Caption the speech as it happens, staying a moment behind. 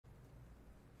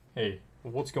Hey,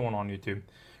 what's going on YouTube?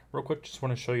 Real quick, just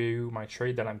want to show you my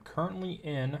trade that I'm currently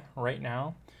in right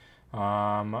now.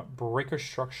 Breaker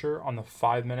structure on the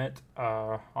 5 minute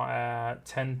at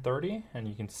 10:30, and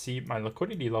you can see my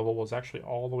liquidity level was actually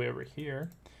all the way over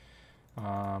here.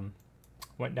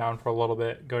 Went down for a little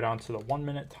bit, go down to the 1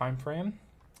 minute time frame.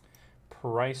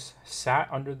 Price sat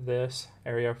under this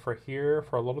area for here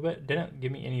for a little bit, didn't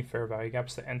give me any fair value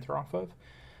gaps to enter off of,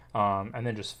 and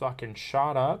then just fucking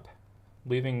shot up,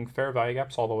 leaving fair value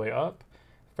gaps all the way up.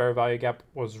 Fair value gap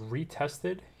was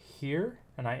retested here,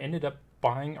 and I ended up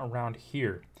buying around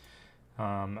here.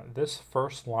 This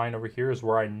first line over here is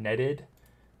where I netted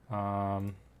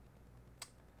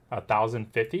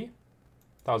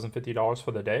 $1,050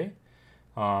 for the day.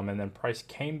 And then price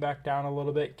came back down a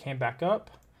little bit, came back up.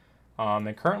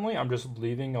 And currently I'm just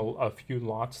leaving a few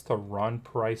lots to run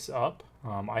price up.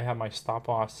 I have my stop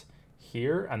loss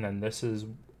here, and then this is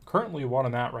currently what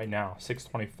I'm at right now,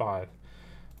 625.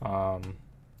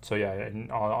 So yeah,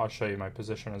 and I'll show you my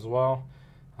position as well.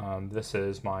 This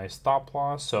is my stop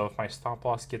loss. So if my stop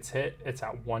loss gets hit, it's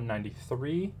at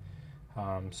 193.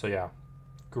 So yeah,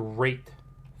 great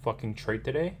fucking trade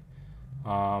today.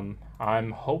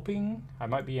 I'm hoping, I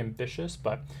might be ambitious,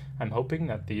 but I'm hoping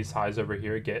that these highs over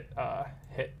here get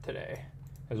hit today,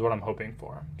 is what I'm hoping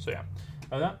for. So yeah,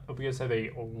 other than that, hope you guys have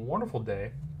a wonderful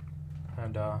day,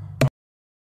 and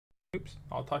oops,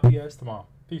 I'll talk to you guys tomorrow.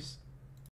 Peace.